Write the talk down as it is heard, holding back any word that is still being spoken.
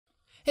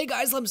Hey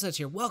guys, Lemons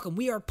here. Welcome.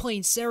 We are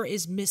playing Sara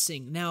is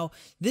Missing. Now,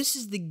 this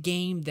is the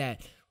game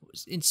that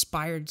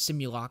inspired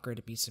Simulacra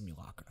to be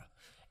Simulacra.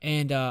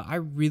 And I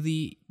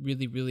really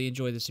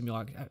enjoy the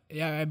Simulacra.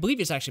 I believe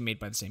it's actually made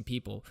by the same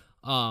people.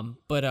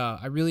 But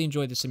I really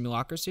enjoyed the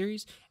Simulacra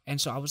series. And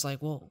so I was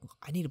like, well,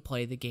 I need to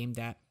play the game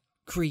that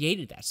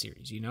created that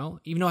series, you know?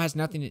 Even though it has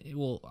nothing to,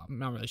 well, I'm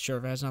not really sure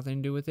if it has nothing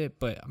to do with it,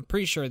 but I'm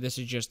pretty sure this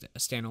is just a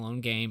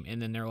standalone game,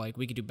 and then they're like,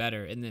 we could do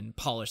better, and then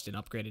polished and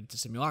upgraded to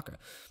Simulacra.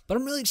 But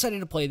I'm really excited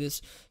to play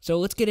this, so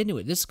let's get into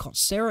it. This is called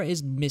Sara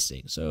is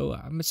Missing. So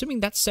I'm assuming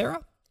that's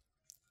Sara,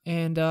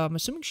 and I'm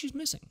assuming she's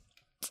missing.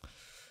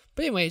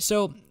 But anyway,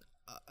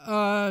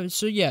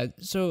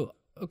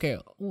 okay,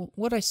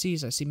 what I see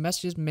is I see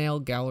messages,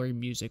 mail, gallery,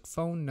 music,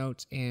 phone,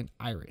 notes, and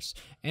Iris.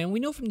 And we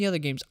know from the other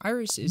games,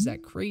 Iris is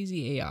that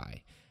crazy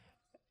AI.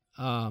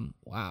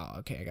 Wow,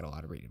 okay, I got a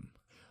lot of reading.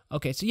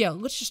 Okay, so yeah,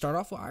 let's just start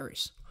off with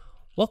Iris.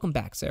 Welcome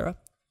back, Sara.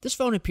 This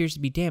phone appears to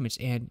be damaged,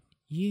 and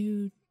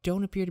you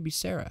don't appear to be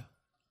Sara.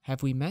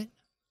 Have we met?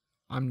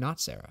 I'm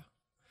not Sara.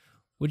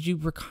 Would you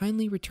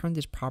kindly return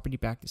this property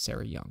back to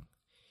Sara Young?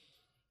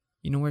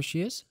 You know where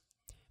she is?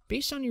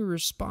 Based on your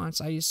response,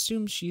 I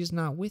assume she is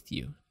not with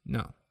you.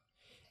 No.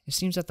 It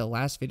seems that the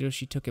last video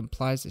she took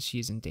implies that she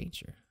is in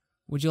danger.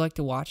 Would you like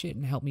to watch it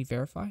and help me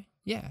verify?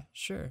 Yeah,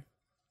 sure.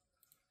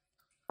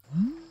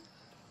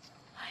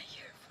 I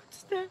hear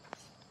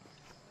footsteps.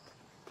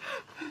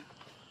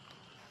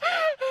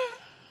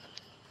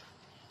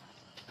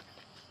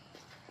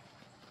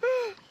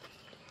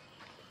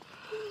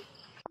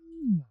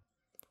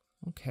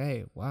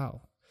 Okay,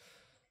 wow.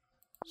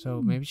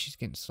 So maybe she's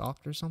getting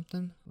stalked or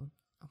something?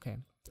 Okay.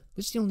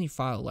 This is the only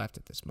file left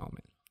at this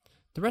moment.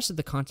 The rest of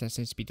the content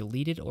needs to be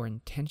deleted or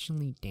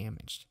intentionally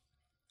damaged.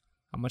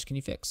 How much can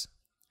you fix?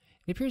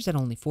 It appears that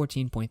only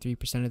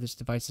 14.3% of this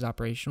device is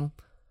operational.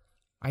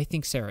 I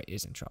think Sara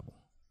is in trouble.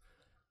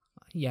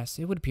 Yes,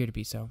 it would appear to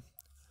be so.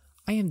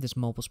 I am this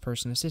mobile's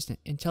person assistant,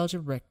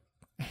 intelligent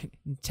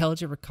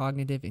recognitive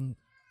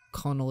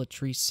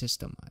iconolatry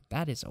system.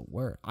 That is a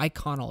word.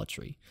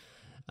 Iconolatry.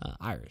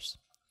 Iris.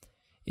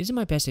 It is in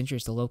my best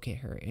interest to locate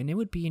her, and it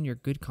would be in your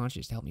good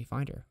conscience to help me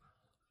find her.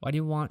 Why do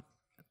you want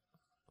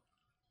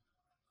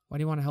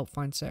to help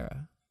find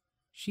Sara?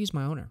 She's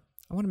my owner.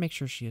 I want to make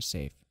sure she is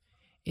safe.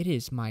 It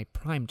is my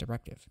prime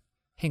directive.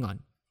 Hang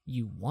on.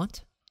 You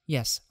want?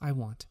 Yes, I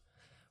want.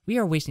 We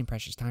are wasting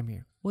precious time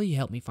here. Will you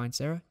help me find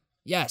Sara?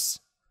 Yes.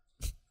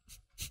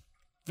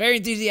 Very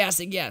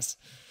enthusiastic, yes.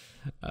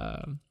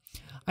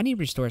 I need to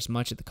restore as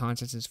much of the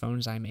contents of this phone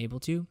as I am able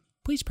to.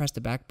 Please press the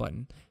back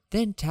button,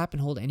 then tap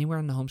and hold anywhere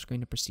on the home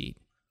screen to proceed.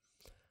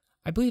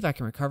 I believe I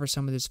can recover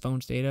some of this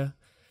phone's data.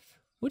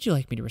 Would you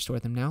like me to restore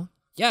them now?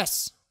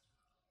 Yes!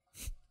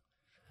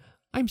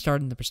 I'm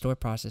starting the restore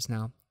process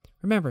now.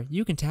 Remember,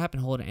 you can tap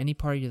and hold any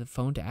part of the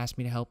phone to ask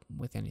me to help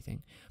with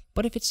anything.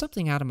 But if it's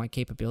something out of my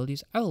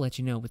capabilities, I will let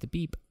you know with a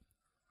beep.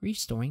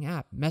 Restoring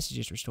app.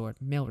 Messages restored.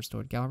 Mail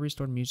restored. Gallery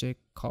restored. Music.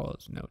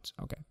 Calls. Notes.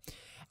 Okay.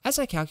 As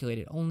I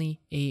calculated,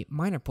 only a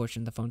minor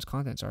portion of the phone's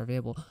contents are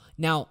available.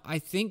 Now, I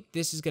think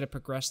this is going to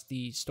progress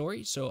the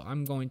story, so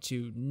I'm going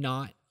to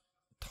not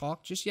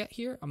talk just yet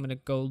here. I'm going to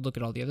go look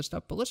at all the other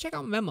stuff, but let's check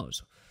out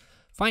memos.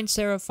 Find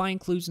Sara, find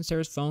clues in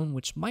Sara's phone,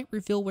 which might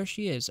reveal where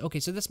she is. Okay,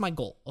 so that's my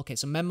goal. Okay,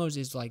 so memos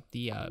is like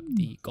the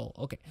goal.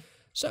 Okay,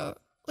 so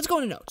let's go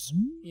into notes,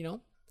 you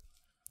know?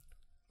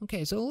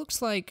 Okay, so it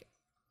looks like...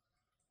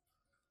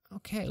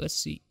 Okay, let's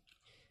see.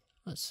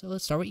 Let's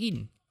start with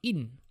Eden.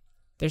 Eden.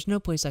 There's no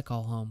place I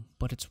call home,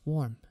 but it's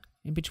warm.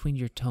 In between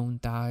your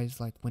toned thighs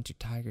like winter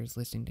tigers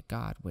listening to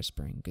God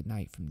whispering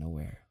goodnight from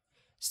nowhere.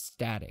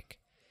 Static.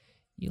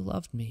 You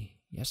loved me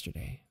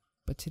yesterday,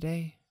 but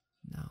today,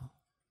 no.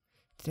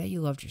 Today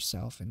you loved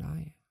yourself, and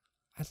I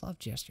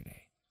loved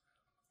yesterday.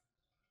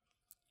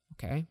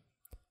 Okay?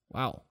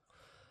 Wow.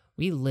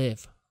 We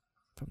live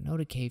from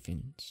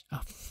notifications,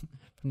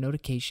 from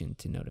notification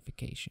to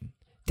notification.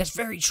 That's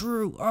very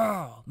true.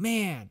 Oh,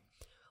 man.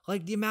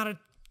 Like, the amount of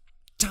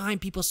time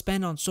people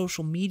spend on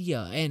social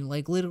media, and,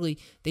 like, literally,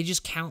 they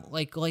just count,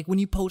 like when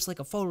you post, like,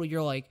 a photo,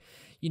 you're like,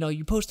 you know,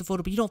 you post a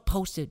photo, but you don't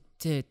post it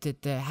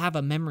to have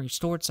a memory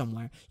stored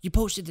somewhere. You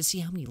post it to see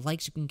how many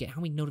likes you can get,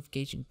 how many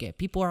notifications you get.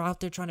 People are out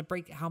there trying to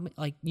break how many,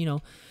 like, you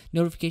know,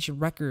 notification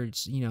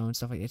records, you know, and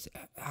stuff like this.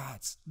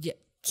 It's yeah,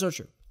 so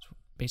true,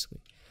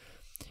 basically.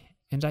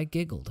 And I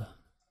giggled.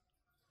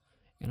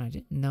 And I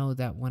didn't know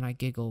that when I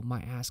giggle,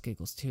 my ass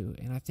giggles too.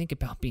 And I think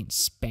about being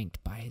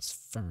spanked by his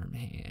firm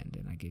hand,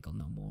 and I giggle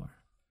no more.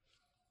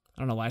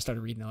 I don't know why I started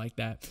reading it like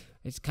that.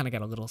 It's kind of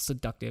got a little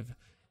seductive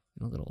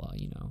and a little,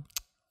 you know.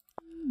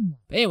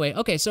 But anyway,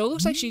 okay, so it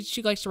looks like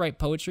she likes to write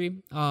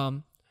poetry.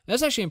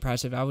 That's actually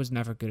impressive. I was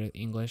never good at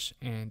English,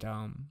 and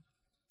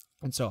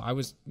so I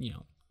was, you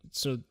know,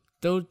 so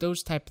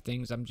those type of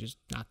things I'm just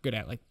not good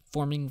at, like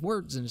forming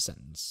words in a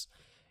sentence,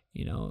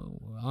 you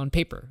know, on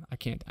paper.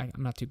 I'm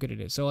not too good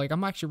at it. So like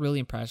I'm actually really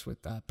impressed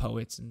with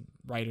poets and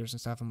writers and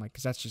stuff. I'm like,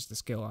 because that's just the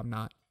skill I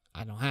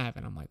don't have,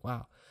 and I'm like,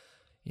 wow,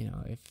 you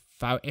know,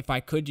 if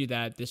I could do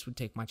that, this would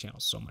take my channel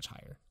so much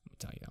higher. Let me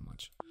tell you that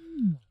much.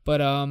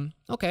 But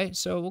okay,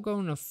 so we'll go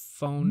on a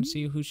phone,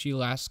 see who she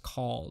last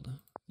called.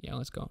 Yeah,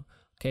 let's go.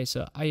 Okay,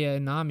 so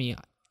Ayanami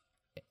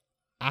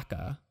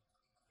Aka.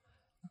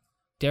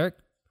 Derek,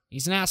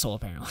 he's an asshole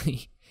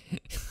apparently.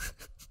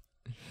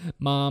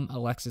 Mom,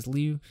 Alexis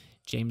Liu.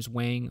 James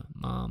Wang.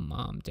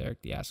 Mom,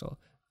 Derek the asshole.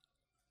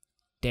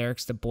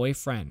 Derek's the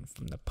boyfriend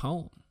from the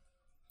poem.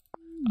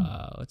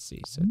 Let's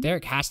see. So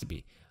Derek has to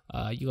be.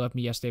 You loved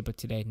me yesterday, but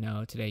today,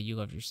 no. Today you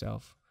loved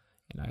yourself,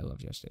 and I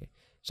loved yesterday.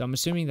 So I'm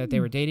assuming that they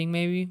were dating,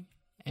 maybe,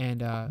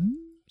 and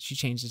she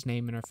changed his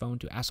name in her phone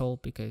to asshole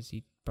because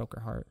he broke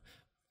her heart.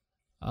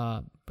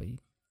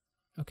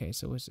 Okay.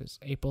 So what's this?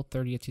 April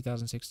 30th,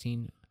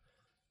 2016.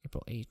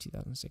 April 8th,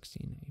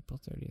 2016. April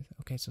 30th.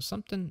 Okay, so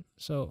something.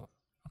 So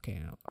okay,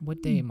 now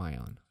what day am I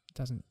on? It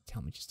doesn't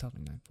tell me. Just tells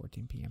me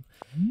 9:14 p.m.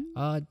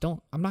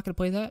 I'm not gonna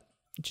play that.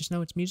 Just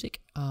know it's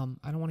music. I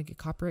don't want to get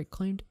copyright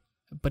claimed,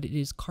 but it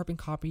is carbon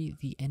copy.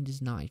 The end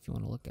is not. If you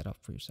want to look that up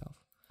for yourself.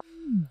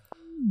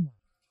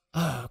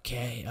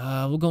 Okay.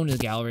 We'll go into the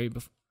gallery.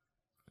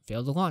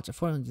 Failed to launch.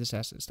 Unfortunately, this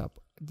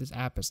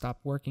app has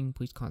stopped working.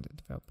 Please contact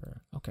the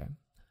developer. Okay.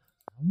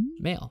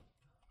 Mail.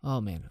 Oh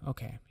man.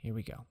 Okay. Here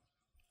we go.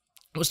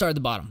 We'll start at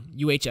the bottom.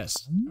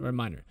 UHS, a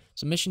reminder.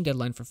 Submission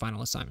deadline for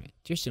final assignment.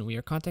 Dear student, we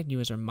are contacting you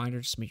as a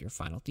reminder to submit your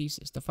final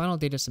thesis. The final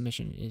date of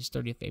submission is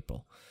 30th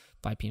April,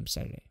 5 p.m.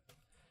 Saturday.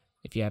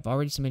 If you have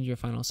already submitted your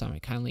final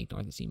assignment, kindly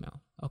ignore this email.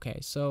 Okay,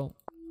 so,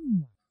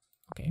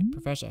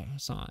 Professor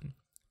Hassan,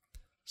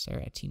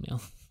 Sarah at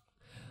T-mail.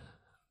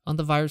 On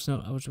the virus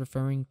note, I was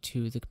referring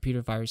to the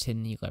computer virus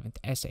hidden in the 11th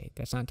essay.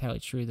 That's not entirely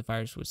true. The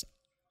virus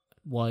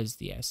was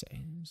the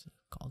essay. It's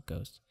called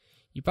Ghost.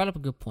 You brought up a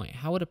good point.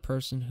 How would a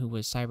person who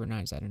was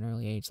cybernized at an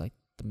early age, like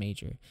the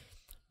major,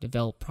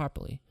 develop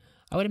properly?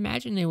 I would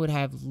imagine they would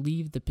have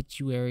leave the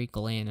pituitary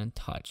gland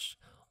untouched.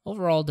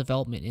 Overall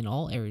development in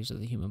all areas of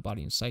the human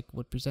body and psyche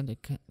would present a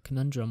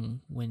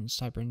conundrum when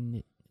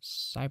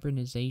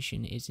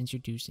cybernization is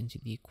introduced into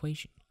the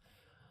equation.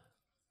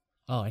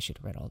 Oh, I should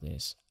have read all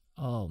this.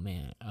 Oh,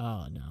 man.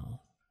 Oh, no.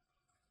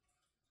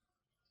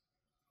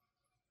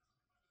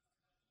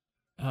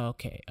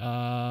 Okay.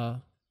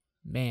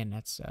 Man,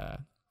 that's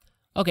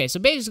Okay, so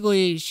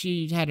basically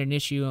she had an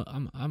issue.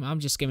 I'm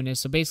just skimming this.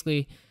 So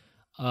basically,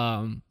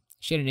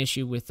 she had an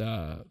issue with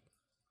oh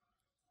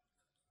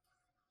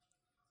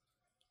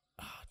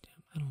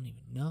damn, I don't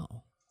even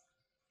know.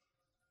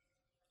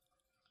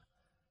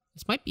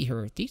 This might be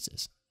her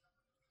thesis.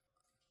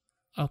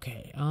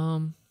 Okay, yeah,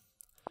 I'm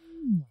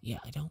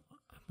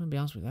gonna be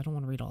honest with you, I don't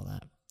want to read all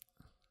that.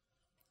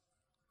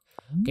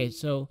 Okay,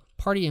 so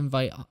party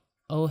invite.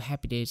 Oh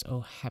happy days,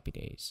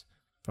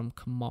 from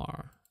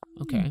Kamar.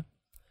 Okay.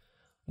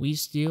 We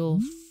steal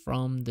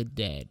from the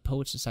dead.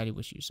 Poet Society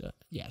wish you so.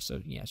 Yeah,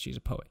 she's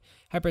a poet.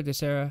 Happy birthday,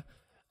 Sarah.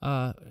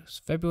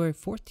 February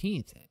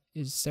 14th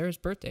is Sarah's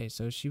birthday,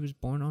 so she was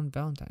born on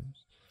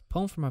Valentine's.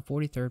 Poem for my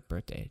 43rd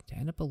birthday. To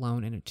end up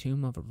alone in a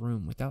tomb of a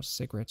room without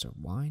cigarettes or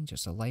wine,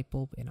 just a light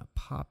bulb and a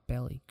pop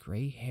belly,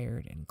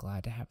 gray-haired and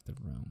glad to have the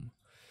room.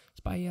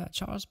 It's by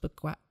Charles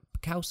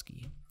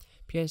Bukowski.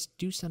 P.S.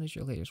 Do send us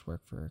your latest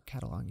work for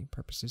cataloging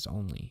purposes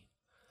only.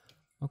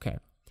 Okay.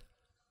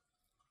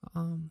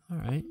 All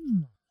right.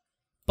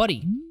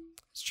 Buddy,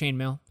 it's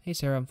chainmail. Hey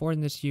Sarah, I'm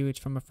forwarding this to you. It's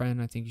from a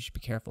friend. I think you should be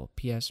careful.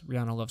 P.S.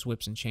 Rihanna loves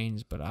whips and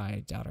chains, but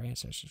I doubt her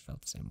ancestors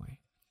felt the same way.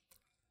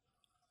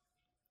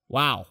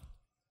 Wow.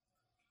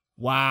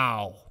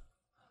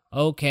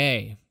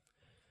 Okay.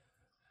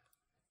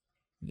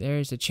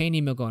 There's a chain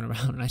email going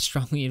around, and I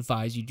strongly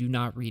advise you do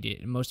not read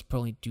it, and most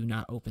importantly, do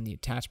not open the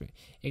attachment.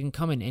 It can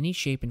come in any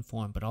shape and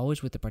form, but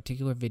always with a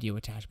particular video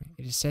attachment.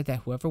 It is said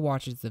that whoever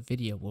watches the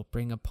video will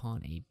bring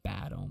upon a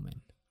bad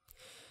omen.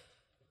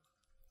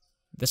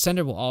 The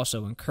sender will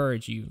also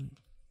encourage you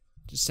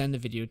to send the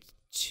video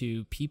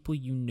to people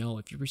you know.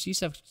 If you receive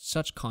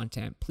such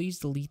content, please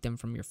delete them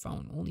from your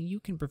phone. Only you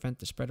can prevent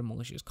the spread of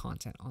malicious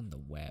content on the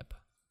web.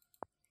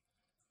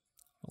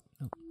 Oh,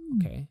 no.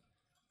 Okay.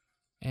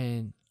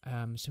 And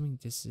I'm assuming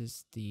this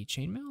is the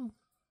chainmail?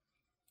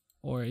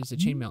 Or is the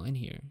chainmail in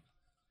here?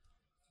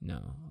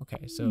 No.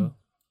 Okay, so...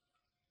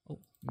 Oh,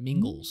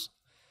 Mingles.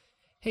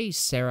 Hey,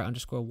 Sarah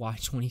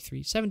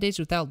 _Y23. 7 days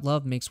without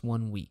love makes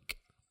 1 week.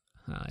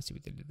 I see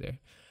what they did there.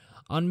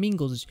 On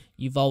Mingles,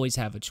 you've always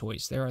have a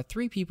choice. There are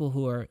 3 people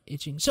who are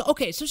itching. So,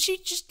 okay, so she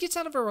just gets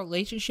out of a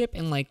relationship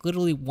and, like,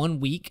 literally 1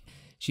 week,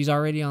 she's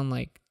already on,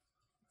 like,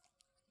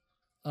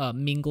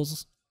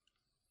 Mingles.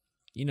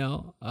 You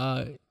know?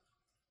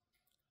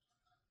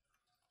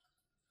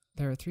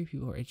 There are 3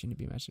 people who are itching to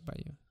be messaged by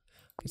you.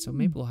 Okay, so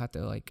maybe we'll have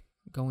to, like,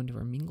 go into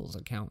our Mingles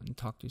account and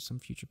talk to some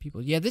future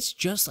people. Yeah, this is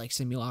just like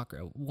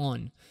Simulacra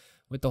 1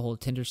 with the whole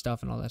Tinder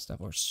stuff and all that stuff.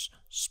 Or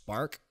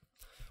Spark,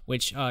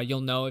 which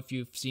you'll know if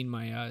you've seen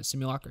my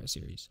Simulacra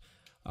series.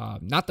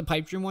 Not the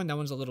pipe dream one. That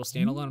one's a little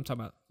standalone. I'm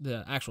talking about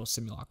the actual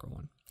Simulacra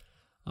one.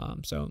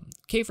 So,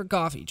 K for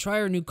coffee.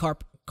 Try our new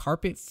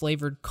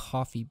carpet-flavored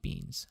coffee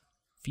beans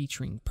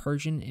featuring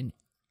Persian and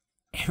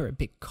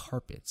Arabic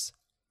carpets.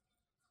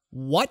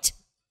 What?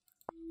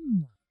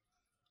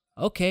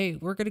 Okay,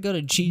 we're going to go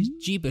to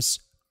Jeebus.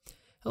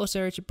 Hello,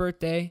 Sarah. It's your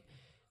birthday.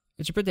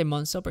 It's your birthday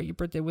month. Celebrate your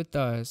birthday with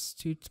us.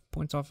 2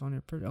 points off on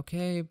your birthday.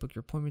 Okay. Book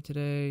your appointment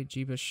today.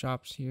 Jiba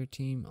shops here.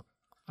 Team.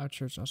 Our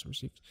church also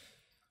received.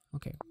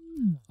 Okay.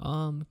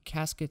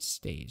 Casket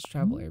stays.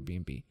 Travel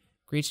Airbnb.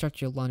 Great start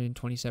to your London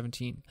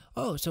 2017.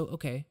 Oh, so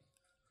okay.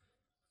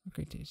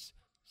 Great days.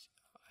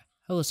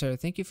 Hello, Sarah.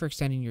 Thank you for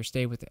extending your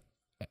stay with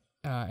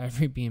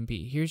every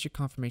B&B. Here's your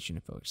confirmation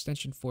info.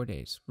 Extension 4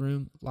 days.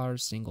 Room,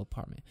 large, single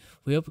apartment.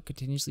 We hope it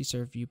continuously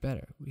serve you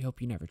better. We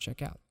hope you never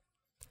check out.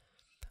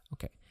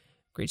 Okay.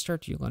 Great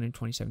start to your London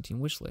 2017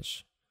 wish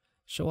list.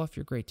 Show off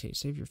your great taste.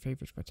 Save your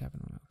favorites by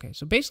tapping on it. Okay.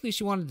 So basically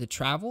she wanted to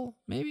travel,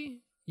 maybe?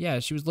 Yeah,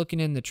 she was looking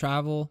in the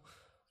travel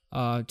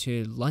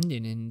to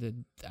London in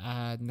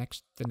the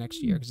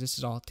next year, because this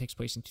is all takes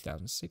place in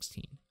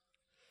 2016.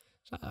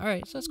 So, all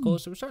right, so that's cool.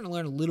 So we're starting to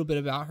learn a little bit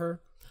about her.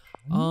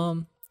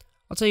 I'll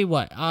tell you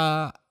what.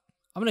 I'm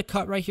gonna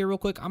cut right here real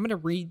quick. I'm gonna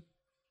read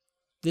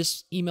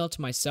this email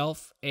to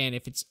myself, and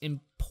if it's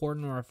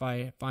important or if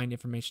I find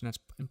information that's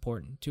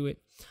important to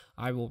it,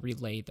 I will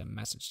relay the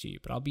message to you.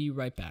 But I'll be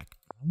right back.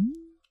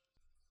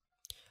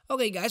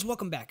 Okay, guys,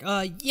 welcome back.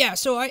 Yeah,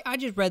 so I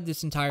just read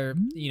this entire,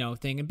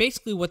 thing, and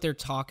basically what they're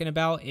talking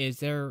about is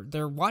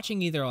they're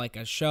watching either like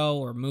a show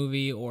or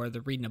movie, or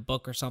they're reading a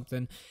book or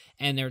something,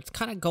 and they're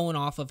kind of going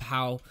off of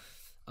how,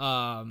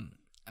 let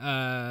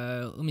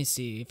me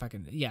see if I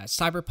can,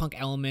 cyberpunk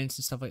elements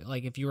and stuff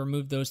like if you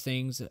remove those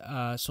things,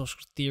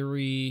 social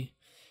theory,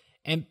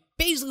 and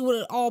basically what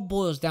it all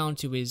boils down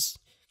to is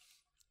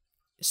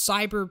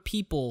cyber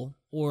people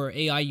or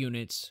AI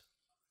units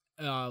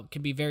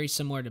can be very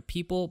similar to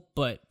people,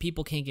 but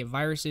people can't get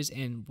viruses,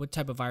 and what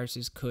type of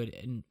viruses could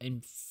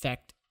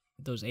infect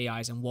those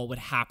AIs, and what would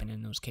happen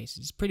in those cases.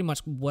 It's pretty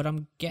much what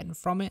I'm getting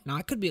from it. Now,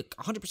 I could be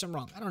 100%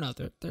 wrong. I don't know.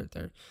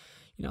 They're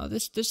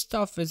this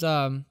stuff is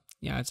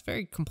it's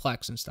very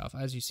complex and stuff,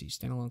 as you see,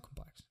 standalone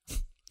complex.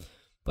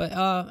 But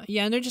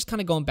and they're just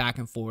kind of going back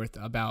and forth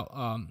about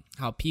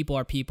how people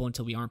are people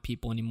until we aren't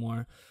people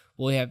anymore.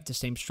 We'll have the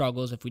same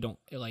struggles if we don't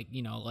like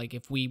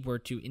if we were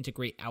to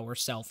integrate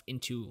ourselves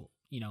into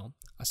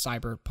a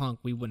cyberpunk,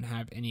 we wouldn't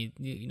have any,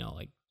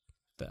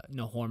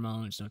 no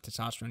hormones, no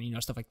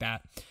testosterone, stuff like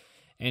that.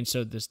 And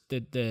so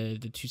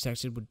the two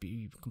sexes would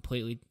be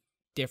completely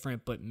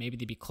different, but maybe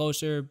they'd be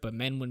closer, but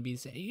men wouldn't be the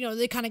same.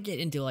 They kind of get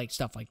into like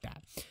stuff like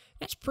that.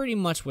 That's pretty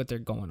much what they're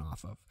going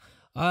off of.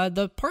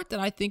 The part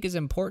that I think is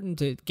important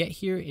to get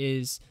here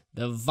is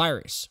the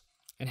virus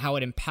and how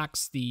it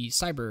impacts the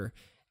cyber,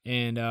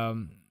 and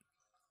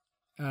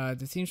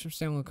the themes from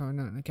Simulacra,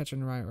 not the Catcher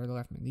in the Rye or the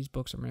Left Man. These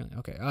books are really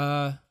okay.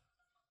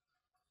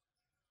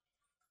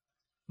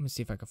 Let me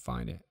see if I can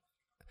find it.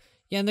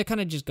 Yeah, and they're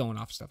kind of just going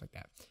off stuff like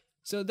that.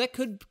 So that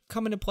could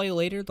come into play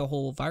later, the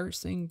whole virus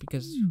thing,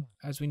 because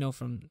as we know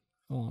from,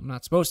 well, I'm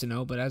not supposed to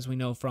know, but as we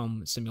know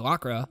from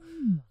Simulacra,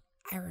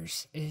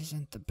 Iris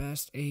isn't the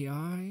best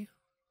AI.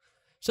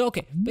 So,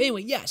 okay. But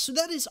anyway, yeah, so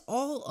that is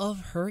all of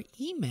her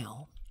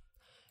email.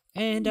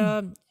 And,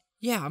 I'm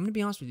going to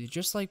be honest with you.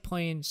 Just like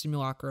playing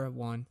Simulacra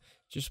 1,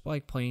 just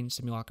like playing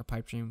Simulacra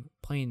Pipe Dream,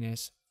 playing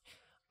this,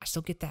 I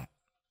still get that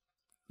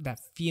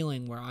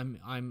feeling where I'm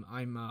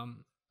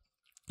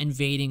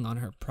invading on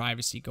her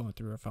privacy going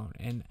through her phone,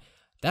 and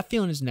that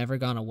feeling has never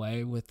gone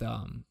away with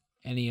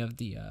any of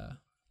the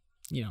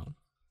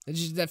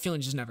that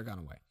feeling just never gone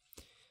away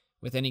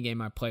with any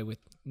game I play with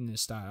in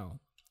this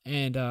style.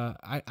 And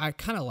I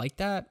kind of like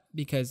that,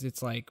 because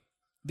it's like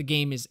the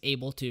game is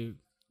able to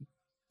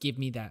give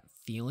me that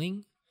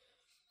feeling,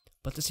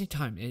 but at the same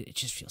time it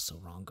just feels so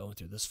wrong going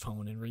through this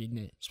phone and reading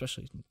it,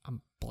 especially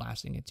I'm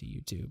blasting it to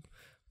YouTube.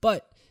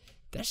 But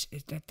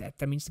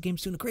that means the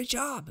game's doing a great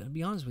job, I'll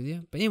be honest with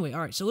you. But anyway,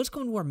 all right, so let's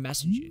go into our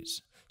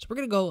messages. So we're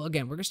going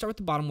to start with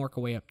the bottom, work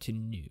our way up to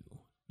new.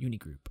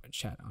 Unigroup,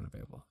 chat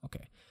unavailable.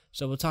 Okay,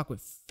 so we'll talk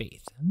with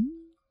Faith.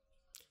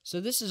 So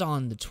this is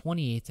on the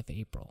 28th of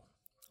April.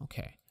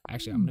 Okay,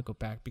 actually, I'm going to go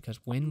back, because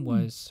when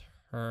was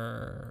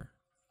her...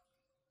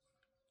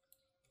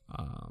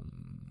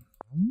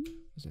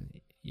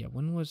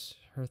 when was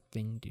her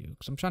thing due?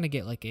 Because I'm trying to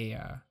get like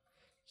a...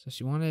 So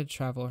she wanted to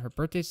travel. Her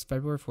birthday's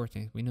February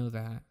 14th. We know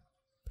that.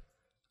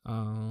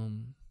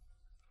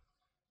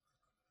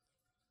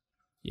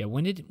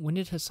 When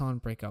did Hassan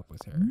break up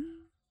with her?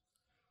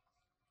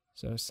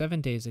 So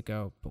 7 days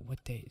ago. But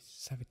what day?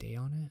 Does it have a day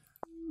on it?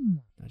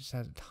 No, it just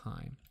has a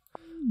time.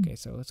 Okay,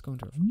 so let's go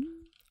into her phone.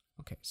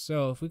 Okay,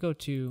 so if we go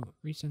to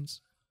recents.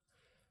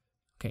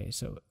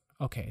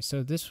 Okay,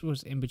 so this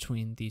was in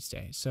between these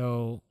days.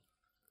 So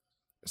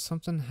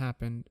something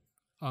happened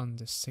on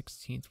the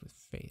 16th with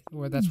Faith,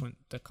 or that's when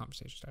the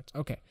conversation starts.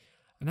 Okay,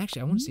 and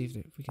actually, I want to see if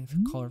we can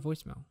call her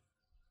voicemail.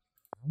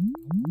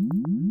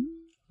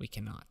 We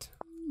cannot.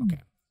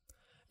 Okay.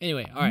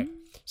 Anyway, all right.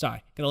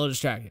 Sorry, got a little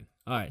distracted.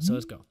 All right, so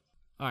let's go.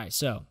 All right,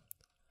 so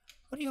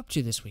what are you up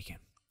to this weekend?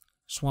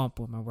 Swamped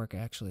with my work,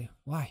 actually.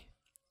 Why?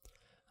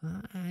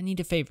 I need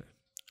a favor.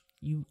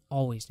 You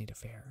always need a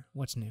favor.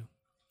 What's new?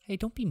 Hey,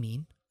 don't be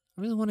mean.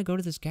 I really want to go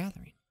to this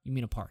gathering. You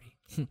mean a party?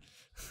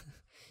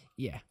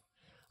 Yeah.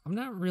 I'm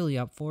not really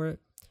up for it,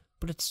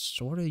 but it's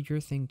sort of your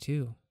thing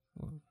too.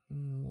 Well,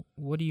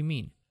 What do you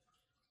mean?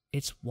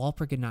 It's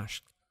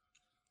Walpurgisnacht.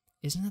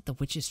 Isn't that the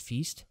witch's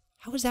feast?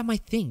 How is that my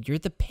thing? You're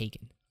the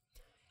pagan.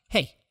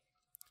 Hey,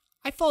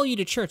 I follow you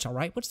to church,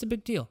 alright? What's the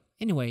big deal?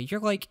 Anyway, you're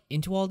like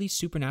into all these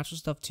supernatural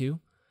stuff too?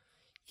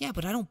 Yeah,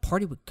 but I don't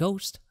party with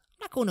ghosts.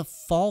 I'm not going to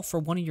fall for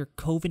one of your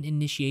coven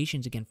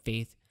initiations again,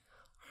 Faith.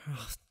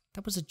 Ugh,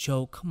 that was a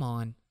joke, come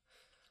on.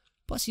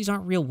 Plus, these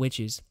aren't real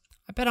witches.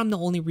 I bet I'm the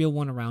only real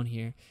one around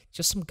here.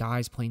 Just some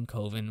guys playing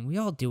coven. We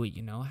all do it,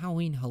 you know.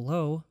 Halloween,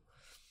 hello?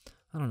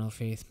 I don't know,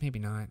 Faith. Maybe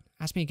not.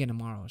 Ask me again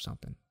tomorrow or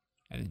something.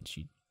 And then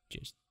she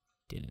just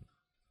didn't.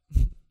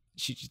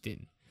 She just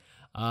didn't.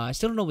 I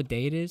still don't know what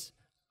day it is.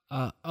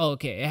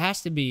 Okay. It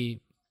has to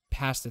be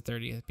past the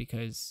 30th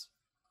because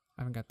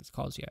I haven't got these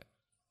calls yet.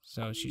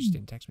 So she just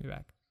didn't text me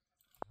back.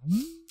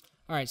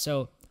 All right,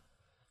 so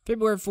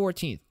February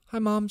 14th. Hi,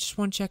 Mom. Just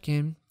want to check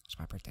in. It's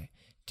my birthday.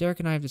 Derek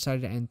and I have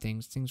decided to end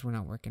things. Things were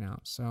not working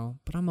out,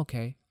 but I'm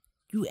okay.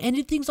 You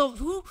ended things off?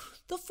 Who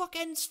the fuck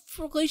ends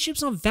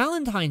relationships on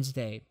Valentine's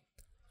Day?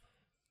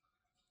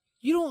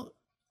 You don't...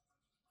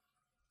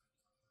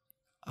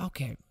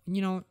 Okay,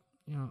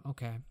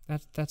 okay.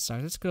 That's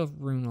sorry. That's gonna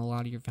ruin a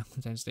lot of your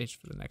Valentine's Days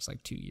for the next,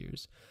 2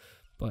 years.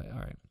 But,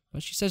 alright.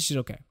 But she says she's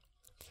okay.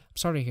 I'm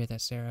sorry to hear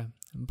that, Sarah.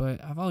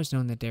 But I've always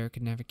known that Derek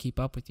could never keep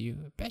up with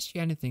you. Best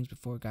you ended things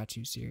before it got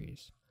too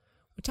serious.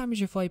 What time is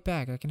your flight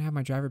back? I can have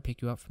my driver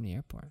pick you up from the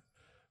airport.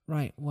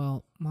 Right,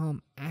 well,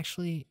 Mom,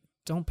 actually,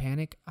 don't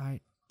panic.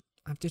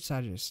 I've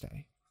decided to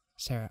stay.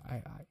 Sarah,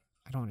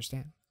 I don't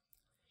understand.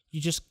 You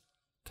just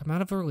come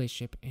out of a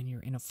relationship and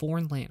you're in a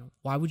foreign land.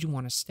 Why would you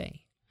want to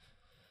stay?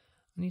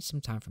 I need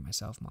some time for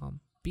myself,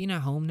 Mom. Being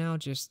at home now,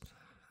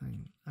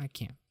 I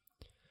can't.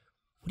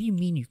 What do you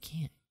mean you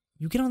can't?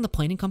 You get on the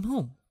plane and come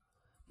home.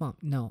 Mom,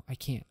 no, I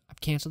can't.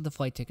 I've canceled the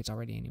flight tickets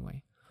already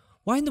anyway.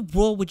 Why in the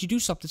world would you do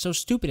something so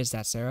stupid as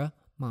that, Sarah?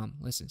 Mom,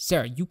 listen.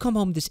 Sarah, you come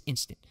home this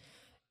instant.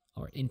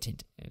 Or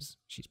intent, as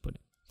she's put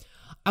it.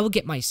 I will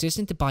get my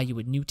assistant to buy you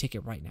a new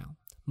ticket right now.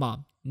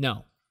 Mom,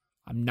 no.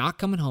 I'm not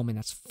coming home and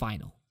that's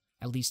final.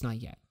 At least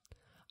not yet.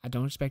 I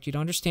don't expect you to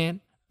understand,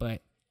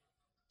 but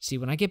see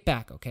when I get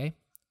back, okay?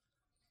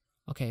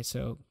 Okay,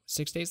 so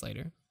 6 days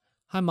later.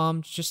 Hi,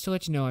 Mom. Just to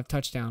let you know, I've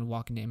touched down and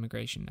walking to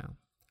immigration now.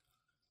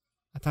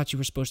 I thought you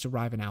were supposed to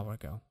arrive an hour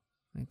ago.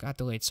 It got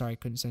delayed. Sorry, I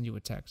couldn't send you a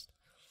text.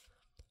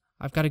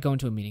 I've got to go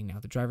into a meeting now.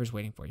 The driver's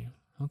waiting for you.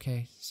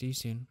 Okay, see you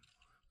soon.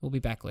 We'll be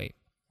back late.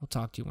 We'll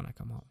talk to you when I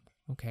come home.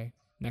 Okay,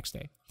 next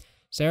day.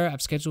 Sarah,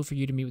 I've scheduled for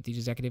you to meet with the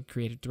executive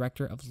creative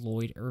director of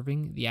Lloyd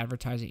Irving, the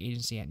advertising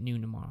agency, at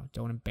noon tomorrow.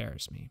 Don't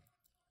embarrass me.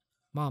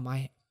 Mom,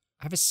 I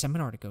have a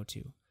seminar to go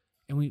to,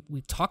 and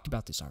we've talked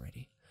about this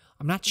already.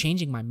 I'm not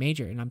changing my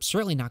major, and I'm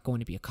certainly not going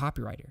to be a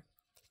copywriter.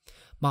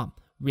 Mom,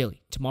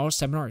 really, tomorrow's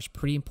seminar is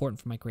pretty important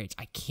for my grades.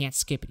 I can't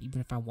skip it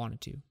even if I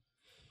wanted to.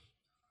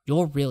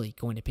 You're really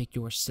going to pick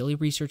your silly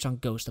research on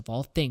ghosts of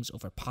all things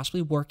over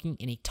possibly working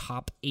in a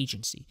top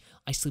agency.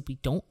 I simply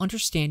don't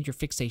understand your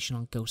fixation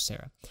on ghosts,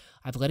 Sarah.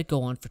 I've let it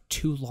go on for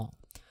too long.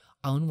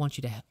 I only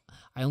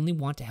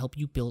want to help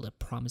you build a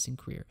promising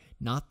career,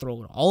 not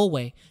throw it all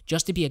away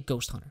just to be a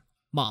ghost hunter.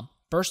 Mom,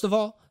 first of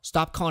all,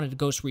 stop calling it a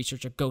ghost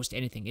research or ghost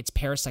anything. It's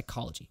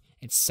parapsychology.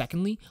 And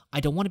secondly,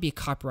 I don't want to be a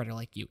copywriter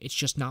like you. It's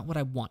just not what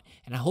I want.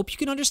 And I hope you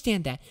can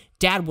understand that.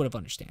 Dad would have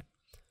understood.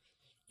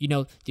 You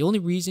know, the only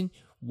reason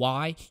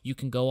why you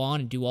can go on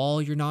and do all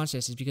your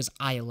nonsense is because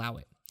I allow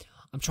it.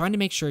 I'm trying to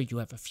make sure you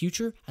have a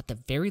future, at the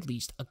very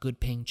least, a good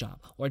paying job,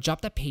 or a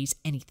job that pays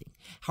anything.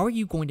 How are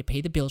you going to pay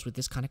the bills with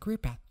this kind of career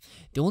path?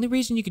 The only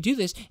reason you could do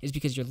this is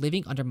because you're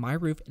living under my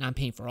roof and I'm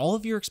paying for all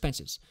of your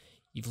expenses.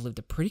 You've lived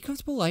a pretty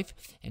comfortable life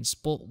and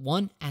spoilt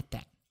one at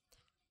that.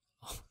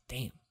 Oh,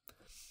 damn.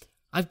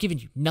 I've given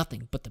you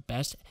nothing but the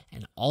best,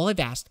 and all I've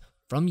asked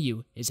from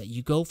you is that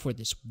you go for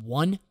this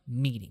one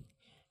meeting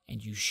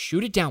and you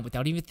shoot it down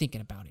without even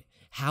thinking about it.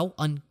 How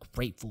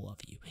ungrateful of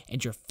you.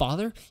 And your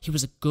father, he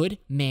was a good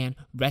man,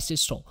 rest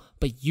his soul,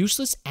 but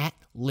useless at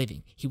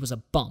living. He was a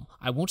bum.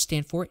 I won't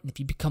stand for it, and if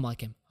you become like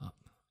him...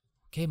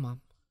 Okay,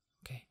 Mom.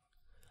 Okay.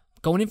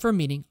 Going in for a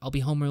meeting. I'll be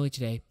home early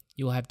today.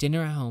 You will have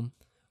dinner at home.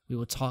 We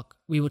will talk.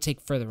 We will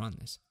take further on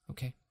this.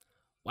 Okay?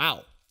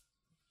 Wow.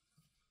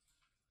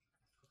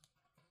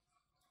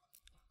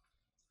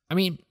 I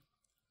mean,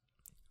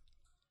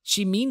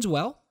 she means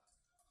well.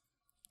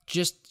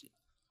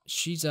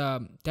 She's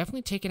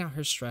definitely taking out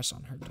her stress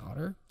on her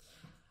daughter.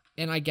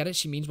 And I get it.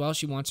 She means well.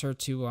 She wants her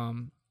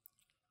to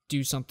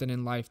do something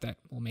in life that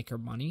will make her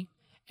money.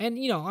 And,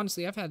 you know,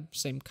 honestly, I've had the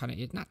same kind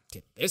of, not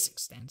to this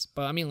extent,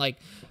 but I mean, I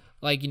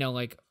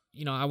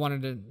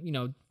wanted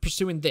to,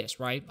 pursuing this,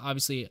 right?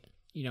 Obviously,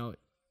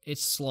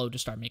 it's slow to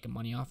start making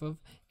money off of.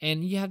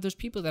 And you have those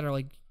people that are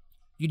like,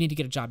 you need to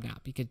get a job now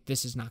because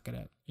this is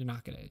you're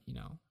not going to,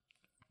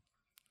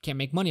 can't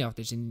make money off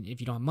this. And if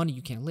you don't have money,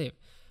 you can't live.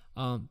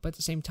 But at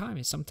the same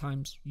time,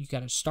 sometimes you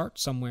got to start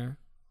somewhere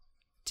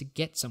to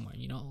get somewhere,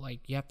 you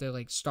have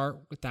to start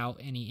without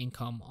any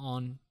income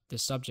on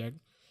this subject.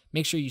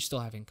 Make sure you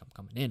still have income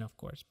coming in, of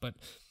course,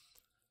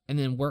 and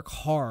then work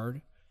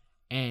hard,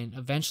 and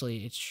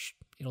eventually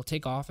it'll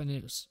take off,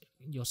 and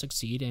you'll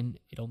succeed, and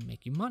it'll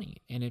make you money.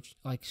 And if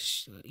like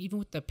even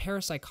with the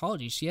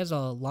parapsychology, she has a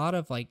lot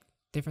of like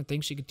different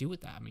things she could do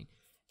with that. I mean,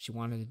 she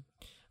wanted.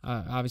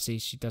 Obviously,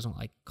 she doesn't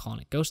like calling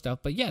it ghost stuff,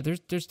 but yeah,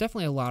 there's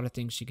definitely a lot of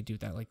things she could do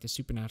with that, like the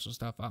supernatural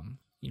stuff.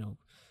 You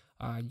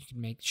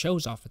can make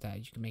shows off of that.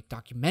 You can make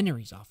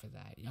documentaries off of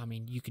that. I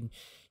mean, you can,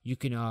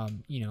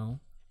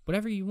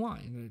 whatever you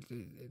want.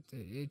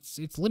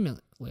 It's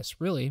limitless,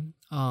 really.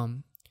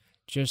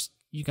 Just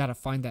you got to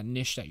find that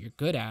niche that you're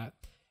good at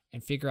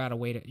and figure out a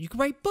way to. You can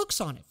write books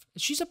on it.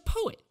 She's a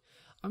poet.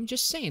 I'm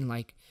just saying,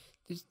 like,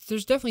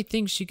 there's definitely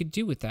things she could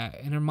do with that,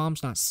 and her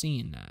mom's not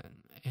seeing that.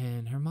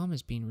 And her mom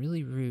is being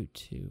really rude,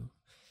 too.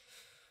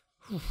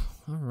 Whew,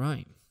 all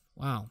right.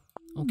 Wow.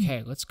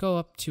 Okay, let's go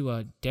up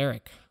to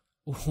Derek.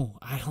 Ooh,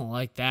 I don't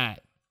like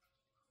that.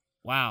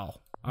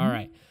 Wow. All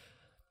right.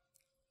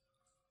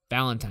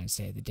 Valentine's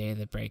Day, the day of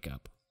the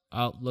breakup.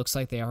 Oh, looks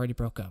like they already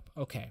broke up.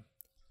 Okay.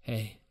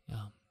 Hey,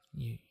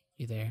 you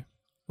there?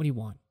 What do you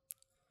want?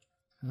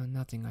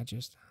 Nothing.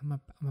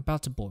 I'm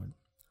about to board.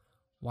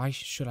 Why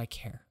should I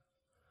care?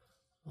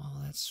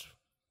 Well, that's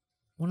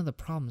one of the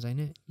problems. I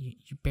know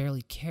you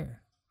barely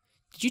care.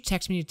 Did you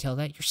text me to tell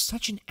that? You're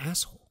such an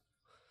asshole.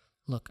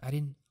 Look, I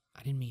didn't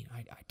mean.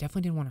 I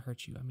definitely didn't want to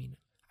hurt you. I mean,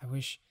 I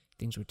wish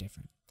things were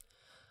different.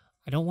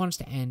 I don't want us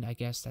to end. I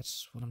guess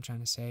that's what I'm trying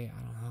to say.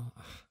 I don't know.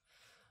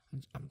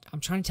 I'm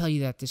trying to tell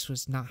you that this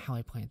was not how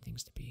I planned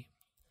things to be.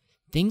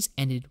 Things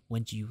ended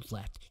when you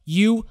left.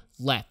 You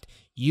left.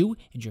 You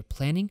and your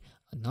planning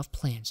enough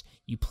plans.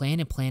 You plan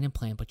and plan and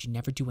plan, but you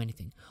never do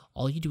anything.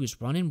 All you do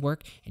is run and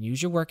work and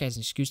use your work as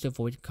an excuse to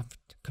avoid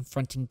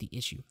confronting the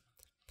issue.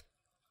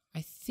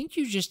 I think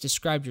you just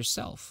described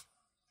yourself.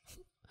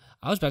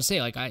 I was about to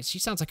say, like, she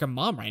sounds like her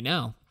mom right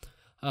now.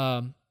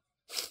 Why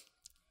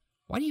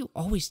do you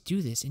always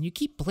do this? And you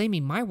keep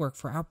blaming my work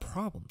for our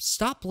problems.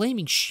 Stop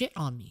blaming shit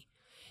on me.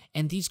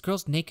 And these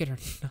girls naked are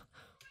not.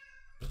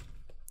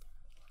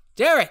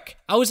 Derek,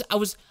 I was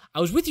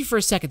with you for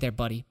a second there,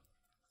 buddy.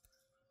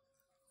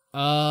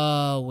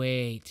 Oh,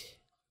 wait.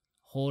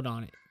 Hold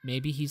on.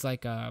 Maybe he's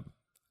like a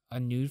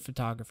nude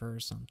photographer or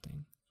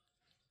something.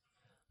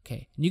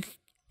 Okay.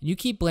 You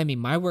keep blaming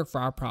my work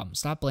for our problems.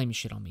 Stop blaming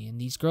shit on me.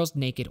 And these girls,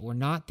 naked or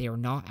not, they are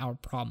not our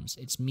problems.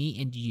 It's me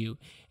and you.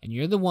 And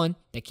you're the one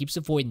that keeps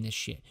avoiding this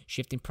shit,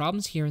 shifting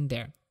problems here and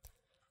there.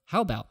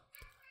 How about,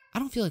 I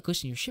don't feel like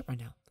listening to your shit right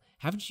now.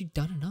 Haven't you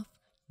done enough?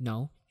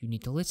 No, you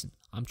need to listen.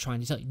 I'm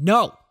trying to tell you.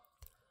 No!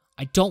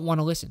 I don't want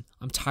to listen.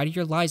 I'm tired of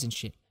your lies and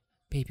shit.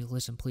 Baby,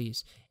 listen,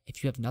 please.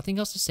 If you have nothing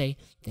else to say,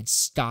 then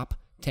stop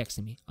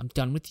texting me. I'm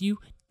done with you.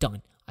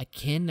 Done. I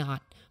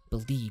cannot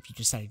believe you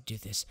decided to do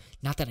this.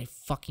 Not that I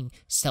fucking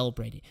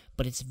celebrate it,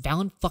 but it's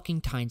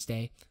Valentine's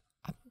Day.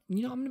 I'm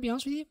going to be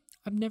honest with you.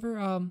 I've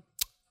never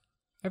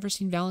ever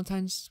seen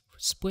Valentine's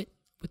split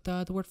with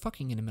the word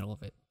fucking in the middle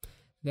of it.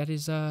 That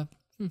is,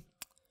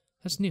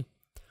 that's new.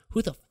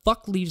 Who the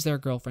fuck leaves their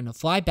girlfriend to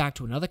fly back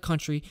to another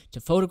country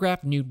to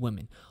photograph nude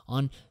women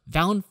on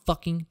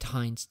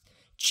Valentine's?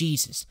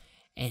 Jesus.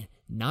 And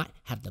not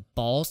have the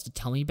balls to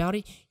tell me about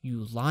it?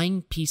 You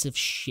lying piece of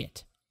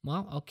shit.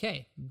 Well,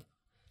 okay.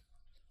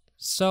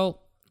 So,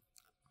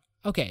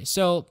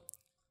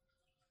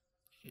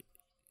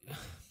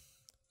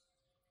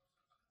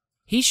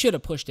 he should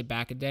have pushed it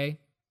back a day.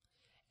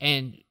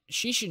 And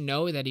she should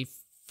know that he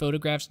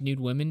photographs nude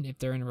women if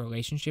they're in a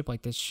relationship.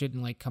 Like, this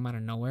shouldn't, like, come out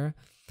of nowhere.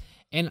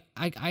 And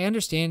I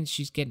understand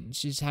she's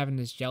having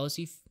this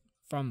jealousy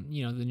from,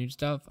 the nude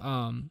stuff,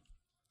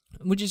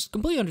 which is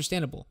completely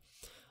understandable.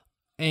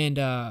 And,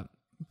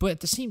 but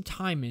at the same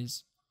time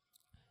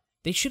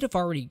they should have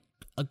already,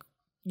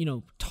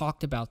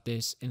 talked about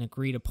this and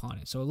agreed upon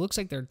it. So it looks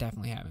like they're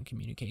definitely having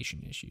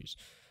communication issues.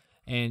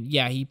 And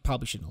yeah, he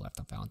probably shouldn't have left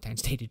on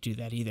Valentine's Day to do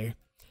that either.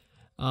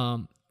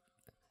 And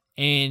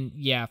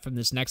yeah, from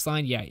this next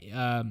line,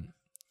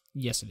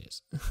 yes, it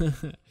is.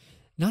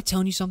 Not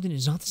telling you something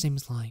is not the same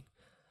as lying.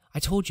 I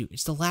told you,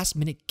 it's the last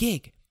minute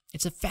gig.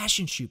 It's a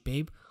fashion shoot,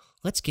 babe.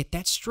 Let's get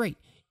that straight.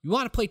 You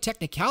want to play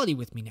technicality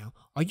with me now?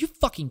 Are you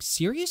fucking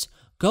serious?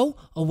 Go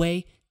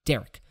away,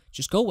 Derek.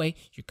 Just go away.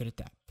 You're good at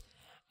that.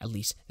 At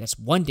least that's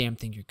one damn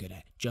thing you're good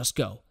at. Just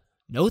go.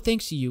 No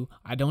thanks to you.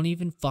 I don't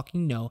even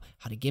fucking know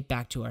how to get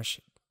back to our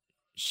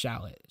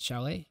chalet.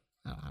 Chalet?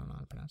 I don't know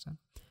how to pronounce that.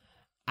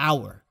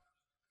 Our.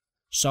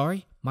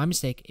 Sorry, my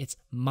mistake. It's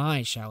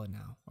my chalet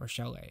now. Or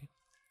chalet.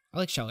 I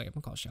like chalet. I'm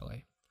going to call it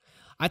chalet.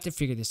 I have to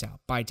figure this out.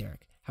 Bye,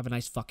 Derek. Have a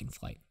nice fucking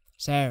flight.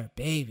 Sarah,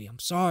 baby, I'm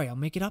sorry. I'll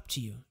make it up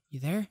to you. You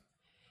there?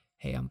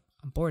 Hey, I'm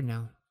bored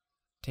now.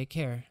 Take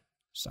care.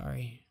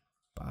 Sorry.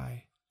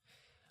 Bye.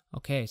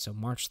 Okay, so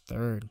March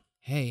 3rd.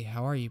 Hey,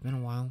 how are you? Been a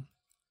while.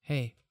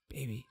 Hey,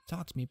 baby,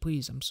 talk to me,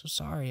 please. I'm so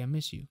sorry. I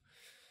miss you.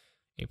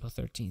 April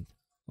 13th.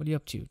 What are you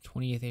up to?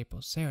 28th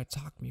April. Sarah,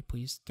 talk to me,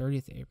 please.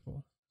 30th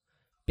April.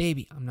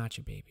 Baby, I'm not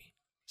your baby.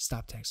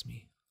 Stop texting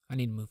me. I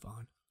need to move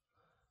on.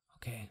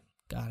 Okay,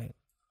 got it.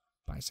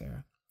 Bye,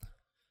 Sarah.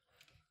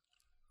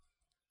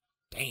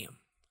 Damn.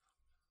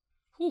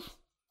 Whew.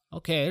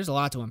 Okay, there's a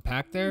lot to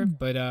unpack there,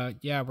 but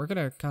yeah, we're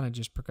gonna kind of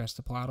just progress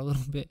the plot a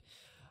little bit.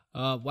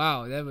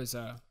 Wow, that was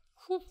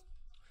whew.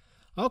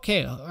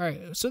 Okay, all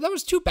right. So that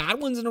was 2 bad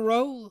ones in a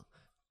row.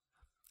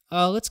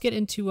 Let's get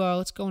into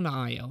let's go into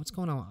Aya. What's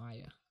going on with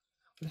Aya?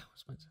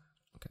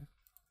 Okay.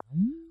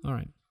 All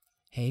right.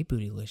 Hey,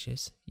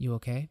 Bootylicious. You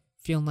okay?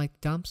 Feeling like the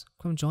dumps?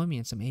 Come join me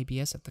in some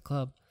ABS at the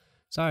club.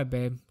 Sorry,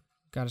 babe.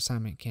 Got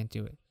assignment. Can't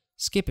do it.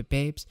 Skip it,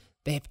 babes.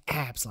 They have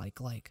abs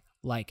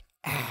like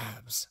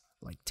abs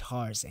like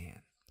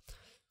Tarzan.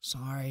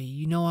 Sorry.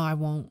 You know I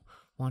won't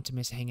want to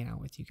miss hanging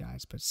out with you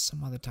guys, but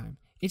some other time.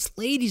 It's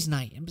ladies'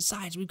 night, and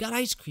besides, we've got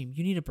ice cream.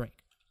 You need a break.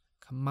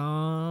 Come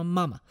on,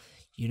 mama.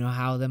 You know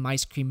how them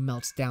ice cream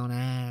melts down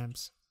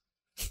abs.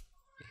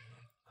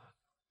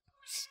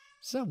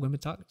 So, women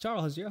talk.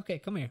 Charles, you're okay.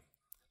 Come here.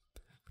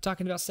 We're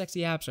talking about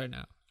sexy abs right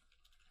now.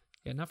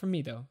 Yeah, not from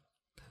me, though.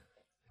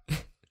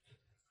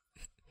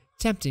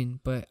 Tempting,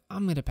 but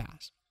I'm going to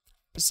pass.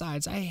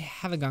 Besides, I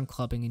haven't gone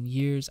clubbing in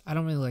years. I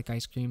don't really like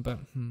ice cream, but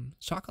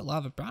chocolate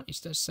lava brownies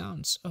does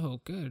sound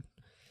so good.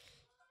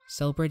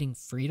 Celebrating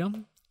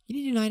freedom? You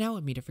need a night out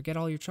with me to forget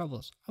all your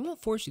troubles. I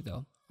won't force you,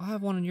 though. I'll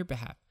have one on your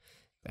behalf.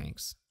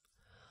 Thanks.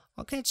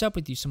 I'll catch up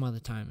with you some other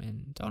time,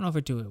 and don't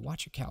overdo it.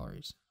 Watch your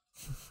calories.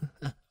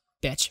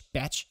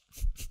 Betch.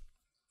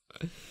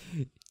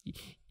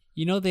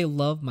 You know they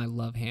love my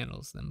love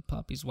handles, them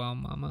puppies, wow,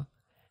 mama.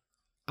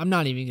 I'm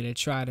not even going to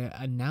try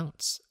to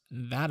announce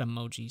that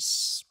emoji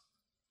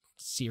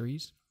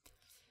series.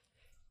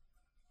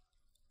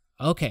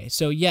 Okay,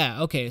 so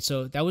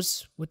that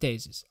was, what day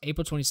is this?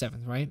 April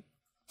 27th, right?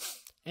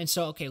 And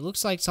so, okay,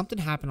 looks like something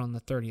happened on the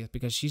 30th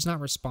because she's not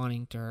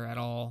responding to her at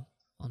all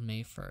on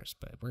May 1st,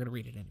 but we're going to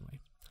read it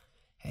anyway.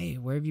 Hey,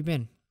 where have you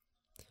been?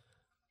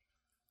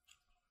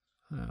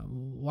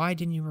 Why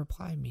didn't you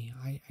reply to me?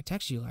 I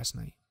texted you last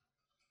night.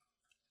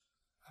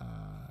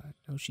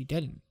 No, she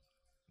didn't.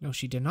 No,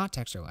 she did not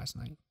text her last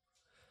night.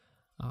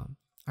 I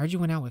heard you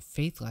went out with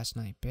Faith last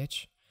night,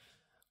 bitch.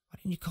 Why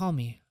didn't you call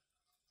me?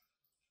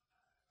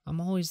 I'm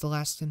always the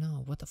last to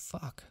know. What the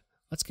fuck?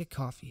 Let's get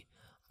coffee.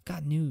 I've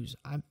got news.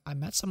 I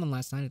met someone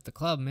last night at the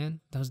club,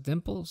 man. Those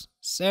dimples.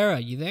 Sarah,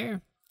 you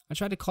there? I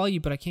tried to call you,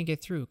 but I can't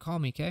get through. Call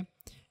me, okay?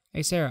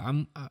 Hey, Sarah,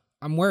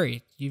 I'm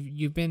worried.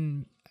 You've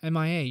been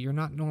MIA. You're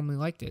not normally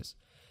like this.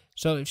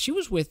 So if she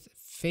was with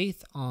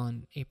Faith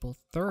on April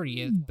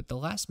 30th, but the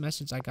last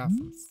message I got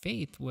from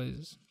Faith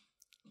was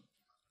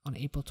on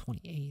April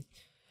 28th,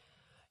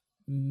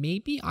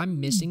 maybe I'm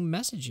missing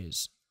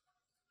messages.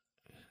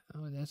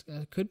 Oh,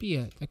 that could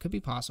be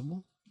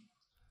possible.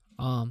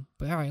 But all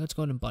right, let's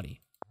go to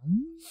Buddy.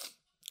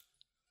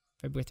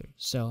 February 3rd.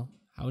 So,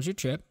 how was your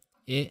trip?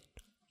 It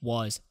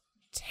was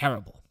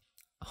terrible.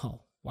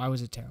 Oh, why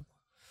was it terrible?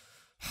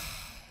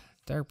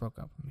 Derek broke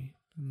up with me.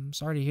 I'm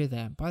sorry to hear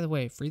that. By the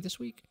way, free this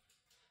week?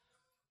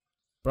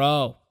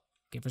 Bro,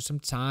 give her some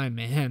time,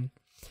 man.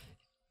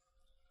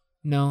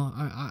 No,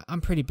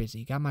 I'm pretty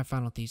busy. Got my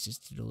final thesis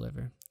to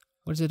deliver.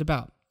 What is it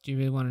about? Do you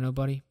really want to know,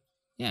 buddy?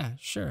 Yeah,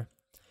 sure.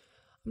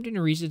 I'm doing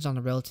a research on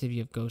the relativity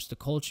of ghosts to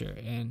culture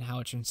and how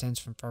it transcends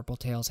from verbal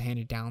tales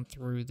handed down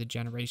through the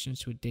generations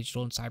to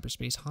digital and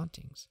cyberspace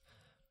hauntings.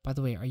 By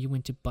the way, are you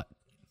into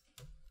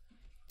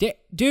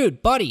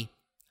Dude, buddy!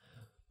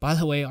 By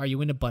the way, are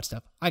you into butt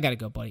stuff? I gotta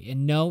go, buddy.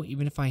 And no,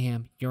 even if I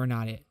am, you're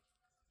not it.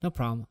 No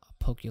problem. I'll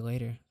poke you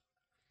later.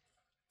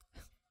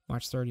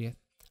 March 30th.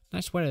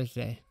 Nice weather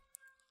today.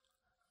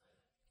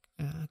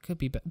 Could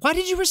be better. Why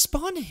did you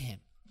respond to him?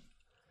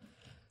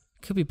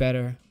 Could be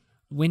better.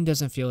 Wind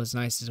doesn't feel as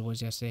nice as it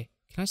was yesterday.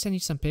 Can I send you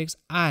some pics?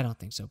 I don't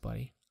think so,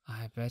 buddy.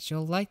 I bet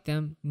you'll like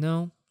them.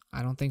 No,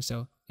 I don't think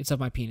so. It's of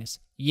my penis.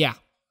 Yeah.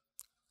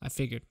 I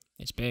figured.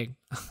 It's big.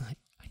 I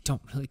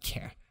don't really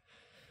care.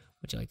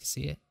 Would you like to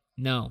see it?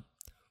 No.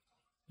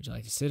 Would you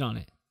like to sit on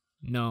it?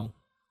 No.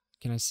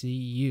 Can I see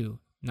you?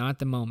 Not at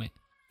the moment.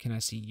 Can I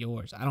see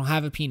yours? I don't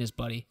have a penis,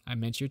 buddy. I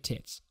meant your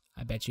tits.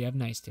 I bet you have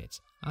nice tits.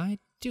 I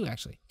do,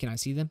 actually. Can I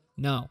see them?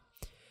 No.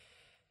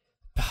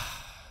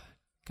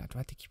 God, do I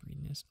have to keep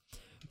reading this?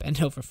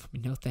 Bend over for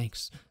me. No,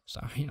 thanks.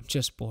 Sorry, I'm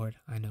just bored.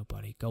 I know,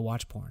 buddy. Go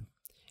watch porn.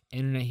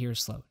 Internet here is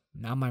slow.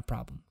 Not my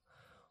problem.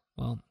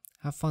 Well,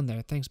 have fun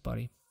there. Thanks,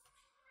 buddy.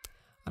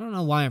 I don't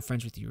know why I'm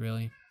friends with you,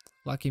 really.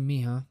 Lucky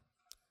me, huh?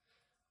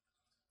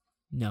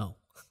 No.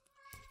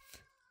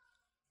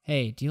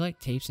 Hey, do you like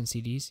tapes and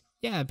CDs?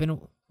 Yeah, I've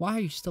been... Why are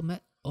you still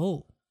met?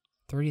 Oh,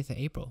 30th of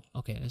April.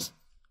 Okay, that's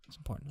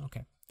important.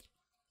 Okay.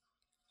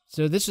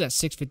 So this was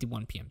at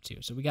 6:51 p.m.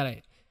 too. So we got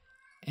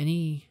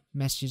any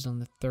messages on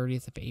the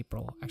 30th of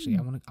April. Actually,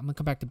 I'm gonna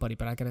come back to Buddy,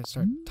 but I gotta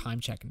start time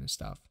checking this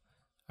stuff.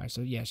 All right,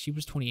 so yeah, she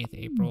was 28th of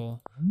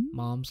April.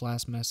 Mom's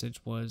last message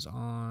was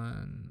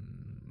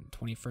on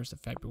 21st of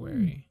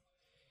February.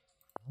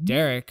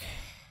 Derek,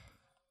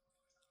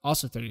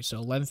 also 30,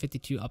 so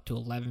 11:52 up to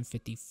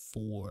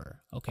 11:54.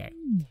 Okay.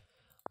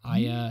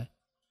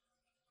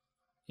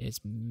 It's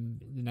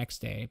the next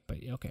day, but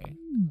okay.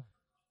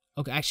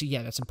 Okay, actually,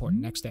 yeah, that's important.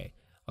 Next day.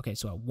 Okay,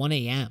 so at 1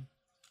 a.m.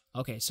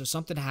 Okay, so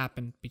something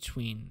happened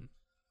between,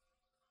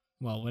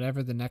 well,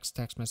 whatever the next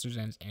text message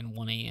ends and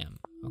 1 a.m.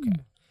 Okay.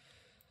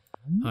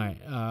 All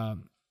right.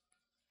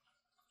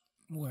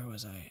 Where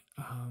was I?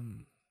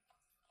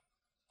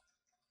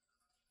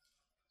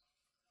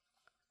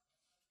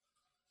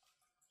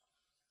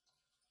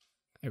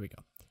 There we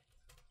go.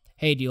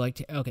 Hey, do you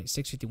like... Okay,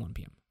 6:51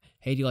 p.m.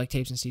 Hey, do you like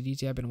tapes and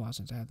CDs? Yeah, it's been a while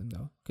since I had them,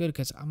 though. Good,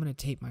 because I'm going to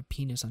tape my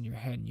penis on your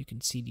head and you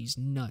can see these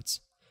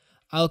nuts.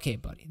 Okay,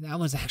 buddy. That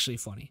was actually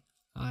funny.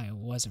 I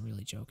wasn't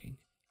really joking.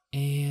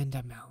 And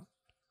I'm out.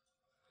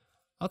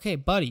 Okay,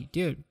 buddy,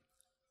 dude.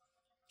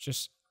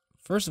 Just...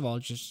 First of all,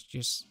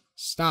 just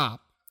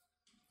stop.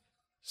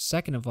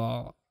 Second of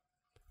all,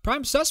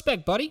 prime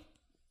suspect, buddy.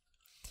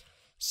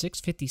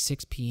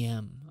 6:56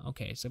 p.m.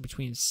 Okay, so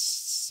between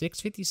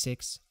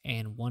 6:56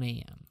 and 1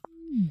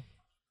 a.m.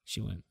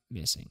 she went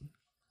missing.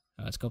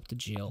 Let's go up to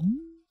Jill.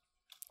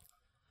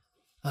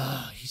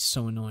 He's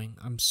so annoying.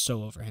 I'm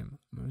so over him.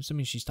 I'm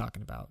assuming she's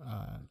talking about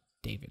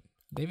David.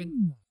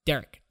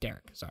 Derek.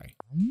 Sorry.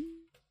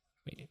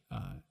 Wait.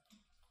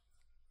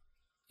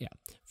 Yeah.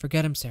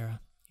 Forget him, Sarah.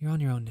 You're on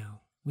your own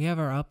now. We have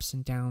our ups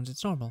and downs.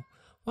 It's normal.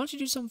 Why don't you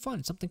do something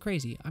fun, something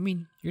crazy? I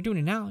mean, you're doing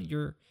it now.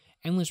 Your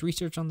endless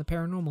research on the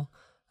paranormal.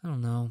 I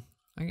don't know.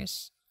 I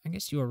guess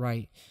you are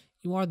right.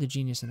 You are the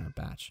genius in our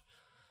batch.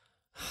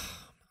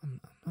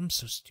 I'm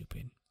so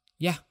stupid.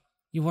 Yeah,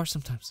 you are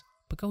sometimes.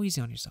 But go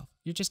easy on yourself.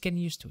 You're just getting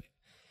used to it.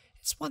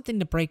 It's one thing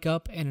to break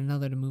up and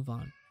another to move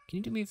on. Can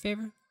you do me a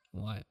favor?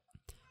 What?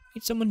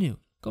 Meet someone new.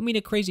 Go meet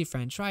a crazy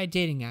friend. Try a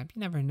dating app. You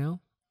never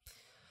know.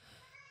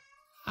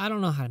 I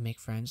don't know how to make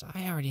friends.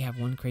 I already have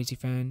one crazy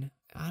friend.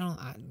 I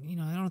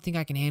don't think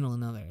I can handle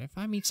another. If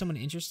I meet someone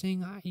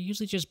interesting, I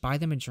usually just buy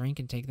them a drink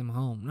and take them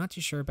home. I'm not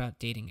too sure about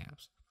dating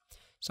apps.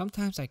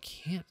 Sometimes I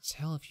can't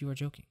tell if you are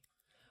joking.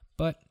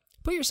 But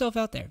put yourself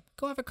out there.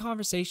 Go have a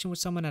conversation with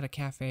someone at a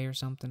cafe or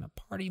something. A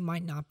party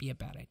might not be a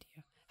bad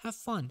idea. Have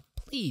fun,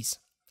 please.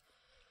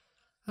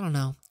 I don't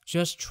know.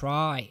 Just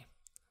try.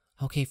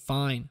 Okay,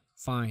 fine.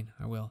 Fine,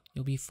 I will.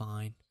 You'll be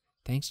fine.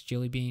 Thanks,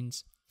 Jelly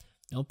Beans.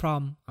 No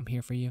problem. I'm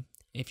here for you.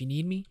 If you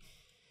need me,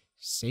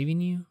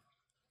 saving you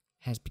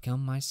has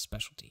become my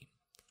specialty.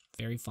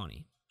 Very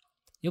funny.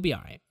 You'll be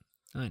alright.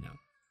 I know.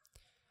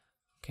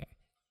 Okay.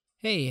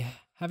 Hey,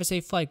 have a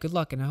safe flight. Good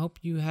luck, and I hope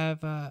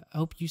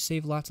you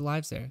save lots of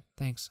lives there.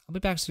 Thanks. I'll be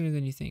back sooner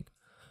than you think.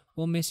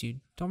 We'll miss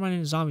you. Don't run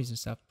into zombies and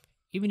stuff.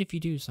 Even if you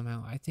do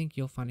somehow, I think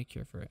you'll find a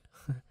cure for it.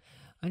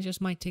 I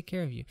just might take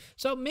care of you.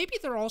 So maybe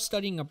they're all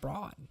studying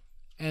abroad.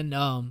 And,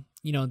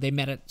 they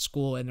met at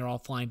school and they're all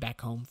flying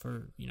back home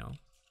for,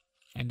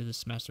 end of the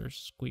semester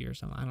school year or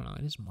something. I don't know.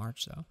 It is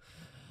March, though.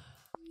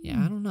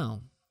 Yeah, I don't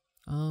know.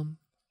 All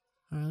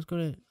right, let's go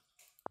to...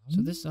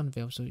 So this is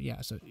unavailable. So,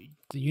 yeah, so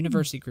the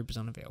university group is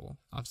unavailable,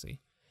 obviously.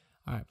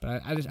 All right,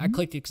 but I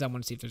clicked it because I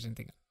want to see if there's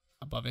anything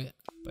above it,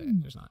 but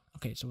there's not.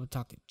 Okay, so we'll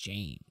talk to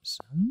James.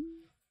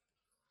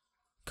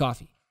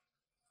 Coffee.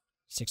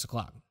 6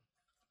 o'clock.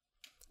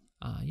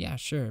 Yeah,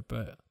 sure,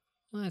 but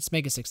let's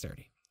make it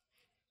 6:30.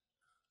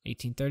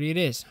 18:30 it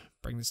is.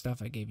 Bring the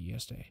stuff I gave you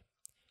yesterday.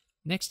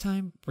 Next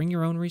time, bring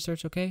your own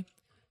research, okay?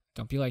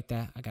 Don't be like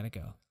that. I gotta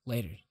go.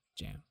 Later,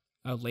 Jam.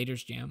 Oh,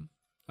 later's Jam.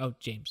 Oh,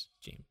 James.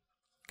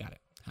 Got it.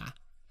 Ha.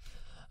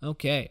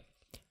 Okay.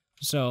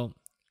 So,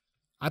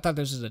 I thought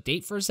this was a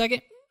date for a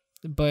second,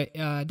 but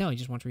no, he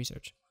just wants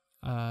research.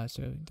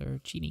 So they're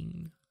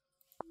cheating.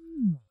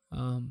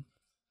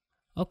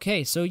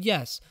 Okay, so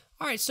yes.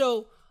 All right,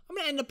 so I'm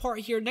gonna end the part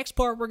here. Next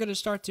part, we're gonna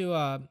start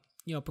to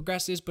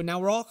progress this, but now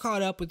we're all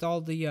caught up with all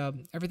the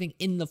everything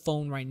in the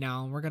phone right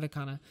now, and we're gonna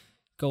kind of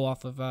go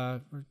off of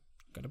we're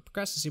gonna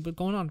progress to see what's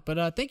going on.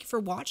 But thank you for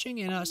watching,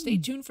 and stay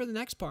tuned for the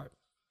next part.